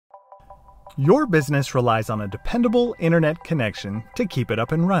Your business relies on a dependable internet connection to keep it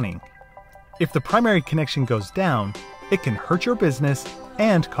up and running. If the primary connection goes down, it can hurt your business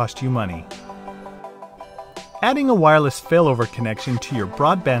and cost you money. Adding a wireless failover connection to your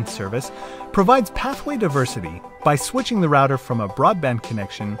broadband service provides pathway diversity by switching the router from a broadband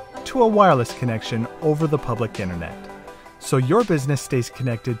connection to a wireless connection over the public internet, so your business stays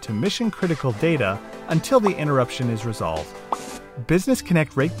connected to mission-critical data until the interruption is resolved. Business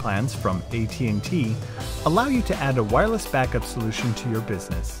Connect rate plans from AT&T allow you to add a wireless backup solution to your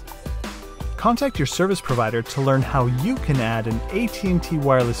business. Contact your service provider to learn how you can add an AT&T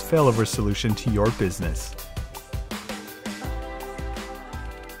wireless failover solution to your business.